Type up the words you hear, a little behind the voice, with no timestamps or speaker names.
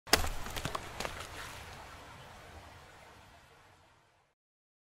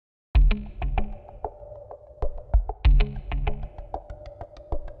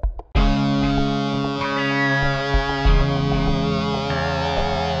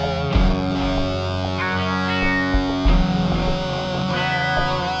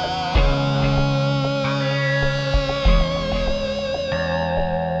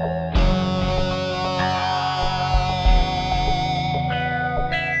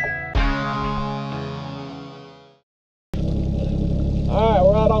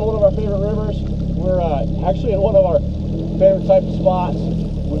favorite rivers. We're actually in one of our favorite type of spots.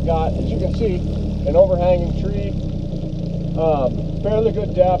 We've got, as you can see, an overhanging tree. Fairly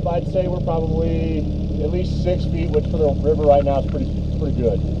good depth. I'd say we're probably at least 6 feet, which for the river right now is pretty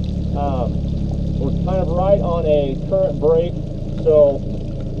good. We're kind of right on a current break, so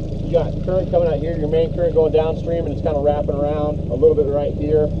you got current coming out here, your main current going downstream, and it's kind of wrapping around a little bit right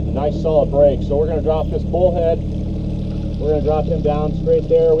here. Nice solid break. So we're going to drop this bullhead. We're going to drop him down straight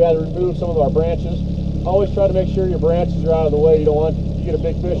there. We had to remove some of our branches. Always try to make sure your branches are out of the way. You don't want, you get a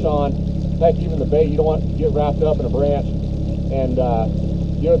big fish on, heck, even the bait, you don't want to get wrapped up in a branch and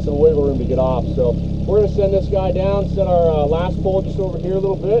give it some wiggle room to get off. So we're going to send this guy down, set our last pole just over here a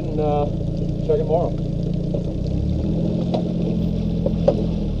little bit, and check it tomorrow.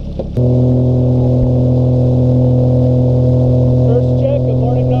 First check of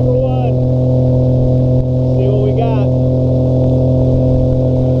morning number 1. See what we got.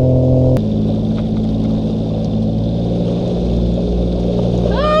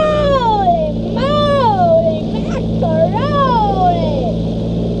 Holy moly, macaroni!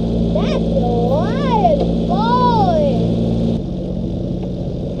 That's a lot of balling.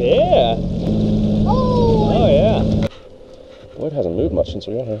 Yeah. Oh yeah. Well, it hasn't moved much since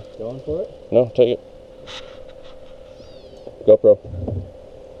we got here. Going for it? No, take it. GoPro.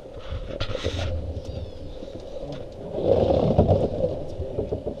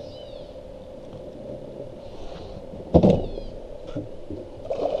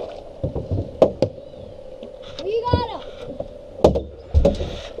 We got him.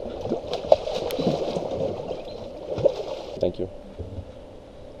 Thank you.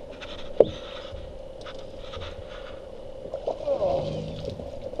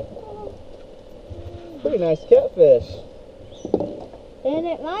 Pretty nice catfish. And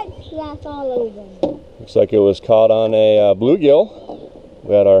it might splash all over me. Looks like it was caught on a bluegill.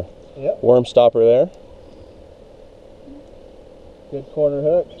 We had our worm stopper there. Good corner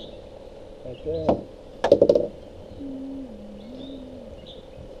hook. Right there.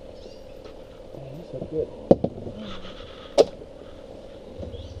 Man, this looks good.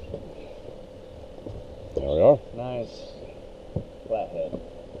 There we are. Nice. Flathead.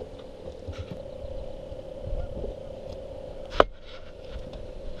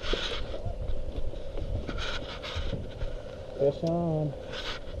 Fish on.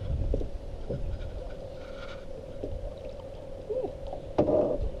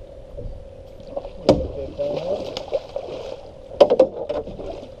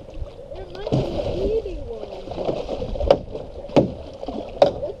 There might be an eating one.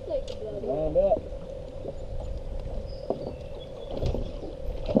 Looks like a blood. Lined up.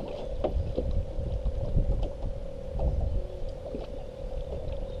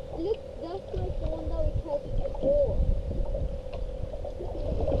 Look, that's like the one that we caught before.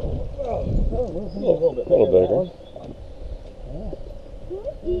 A little bigger. Who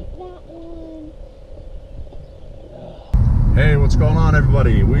eat that one? Hey, what's going on,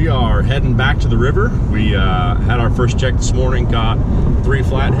 everybody? We are heading back to the river. We had our first check this morning, got 3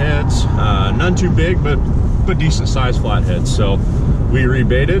 flatheads, none too big, but decent sized flatheads. So we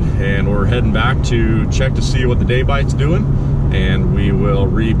rebaited and we're heading back to check to see what the day bite's doing, and we will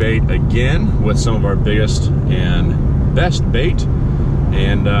rebait again with some of our biggest and best bait.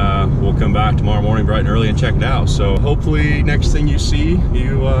 And we'll come back tomorrow morning bright and early and check it out. So hopefully next thing you see,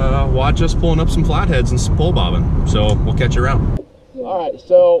 you watch us pulling up some flatheads and some pole bobbing. So we'll catch you around. All right,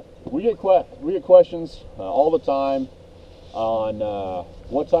 so we get questions all the time on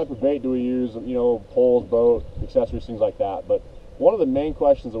what type of bait do we use, you know, poles, boat, accessories, things like that. But one of the main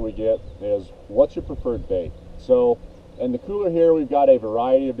questions that we get is, what's your preferred bait? So in the cooler here, we've got a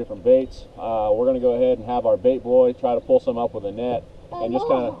variety of different baits. We're gonna go ahead and have our bait boy try to pull some up with a net. And just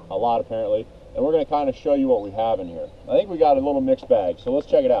kind of a lot apparently, and we're going to kind of show you what we have in here. I think we got a little mixed bag, so let's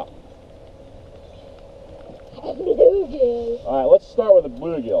check it out. Bluegill. All right, let's start with a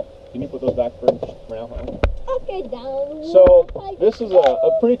bluegill. Can you put those back for now? Okay, down. So this is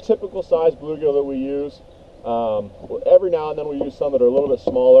a pretty typical size bluegill that we use. Every now and then we use some that are a little bit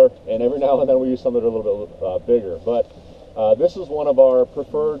smaller, and every now and then we use some that are a little bit bigger. But this is one of our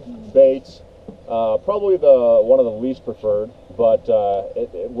preferred baits. Probably one of the least preferred, but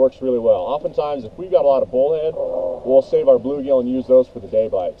it works really well. Oftentimes, if we've got a lot of bullhead, we'll save our bluegill and use those for the day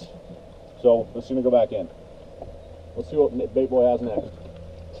bites. So let's go back in. Let's see what bait boy has next.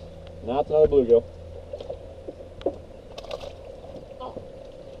 Now it's another bluegill.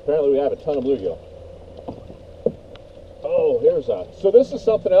 Apparently we have a ton of bluegill. Oh, here's a. So this is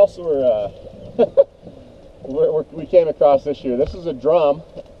something else that we came across this year. This is a drum,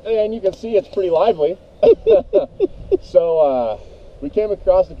 and you can see it's pretty lively. So We came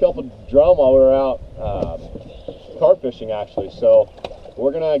across a couple drum while we were out carp fishing, actually. So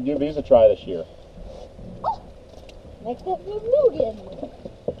we're gonna give these a try this year. Next up, the Mugen.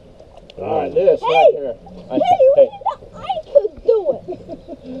 All right, this Hey! right here. I could do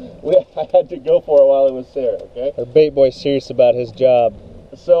it. I had to go for it while it was there. Okay. Our bait boy's serious about his job.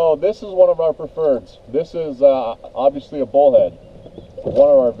 So this is one of our preferreds. This is obviously a bullhead. One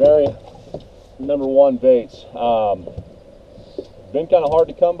of our very #1 baits. Been kind of hard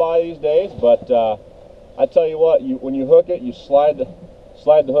to come by these days, but I tell you what, when you hook it, you slide the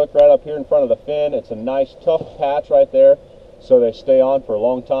hook right up here in front of the fin. It's a nice tough patch right there, so they stay on for a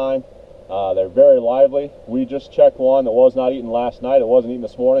long time. They're very lively. We just checked one that was not eaten last night. It wasn't eaten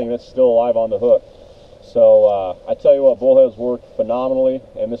this morning, and it's still alive on the hook. So I tell you what, bullheads work phenomenally,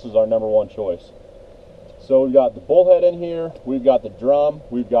 and this is our #1 choice. So we've got the bullhead in here, we've got the drum,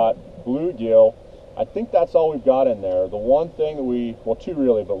 we've got bluegill. I think that's all we've got in there. The one thing that well, two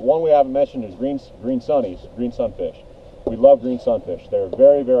really, but one we haven't mentioned is green sunnies, green sunfish. We love green sunfish. They're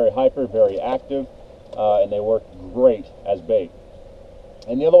very, very hyper, very active, and they work great as bait.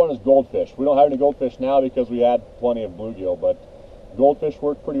 And the other one is goldfish. We don't have any goldfish now because we had plenty of bluegill, but goldfish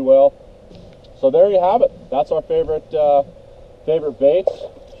work pretty well. So there you have it. That's our favorite baits.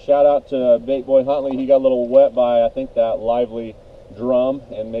 Shout out to Bait Boy Huntley. He got a little wet by, I think, that lively drum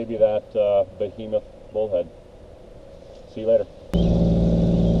and maybe that behemoth bullhead. See you later.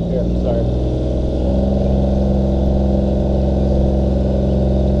 Here, sorry.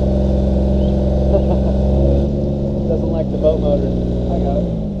 Doesn't like the boat motor. I got it.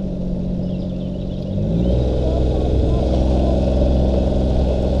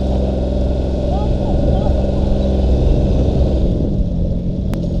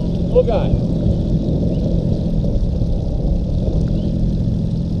 Little guy.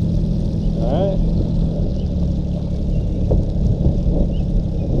 Alright.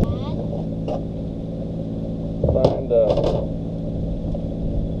 Find oh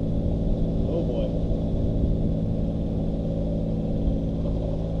boy.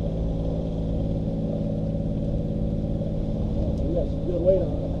 We got some good weight on it.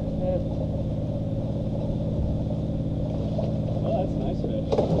 Oh, that's a nice fish.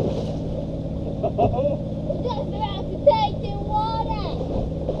 We're just about to take the water.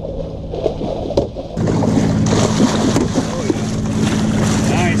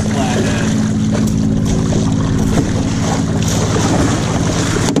 Nice flathead.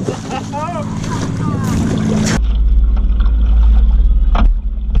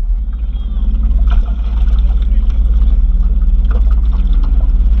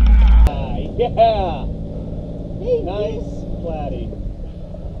 Yeah! Hey, Nice flatty.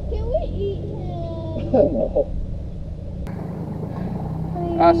 Can we eat him? No.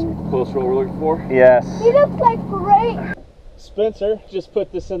 That's close to what we're looking for. Yes. He looks like great. Spencer just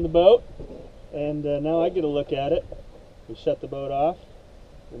put this in the boat, and now I get a look at it. We shut the boat off,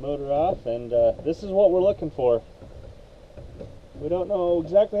 the motor off, and this is what we're looking for. We don't know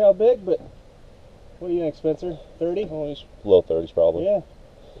exactly how big, but what do you think, Spencer? 30? Oh, he's low 30s probably. Yeah.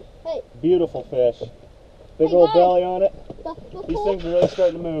 Hey. Beautiful fish. Big Hey, old guys. belly on it. Before These things are really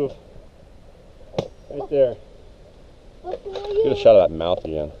starting to move. Right there. Get a shot of that mouth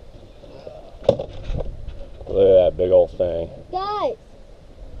again. Look at that big old thing. Guys.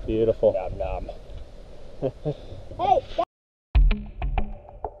 Beautiful. Nom nom. Hey.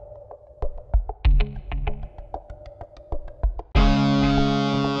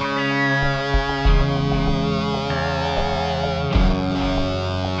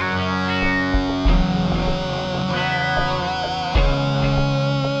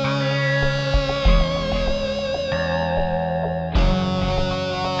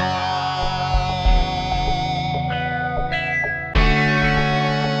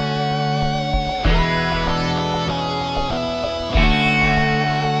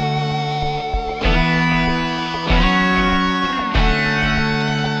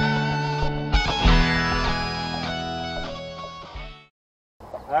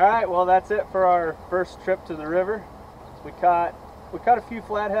 Alright, well that's it for our first trip to the river. We caught a few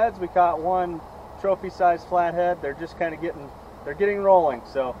flatheads. We caught one trophy-sized flathead. They're just kind of getting rolling.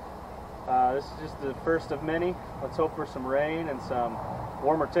 So this is just the first of many. Let's hope for some rain and some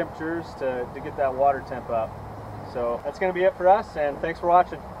warmer temperatures to get that water temp up. So that's going to be it for us, and thanks for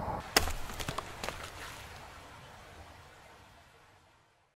watching.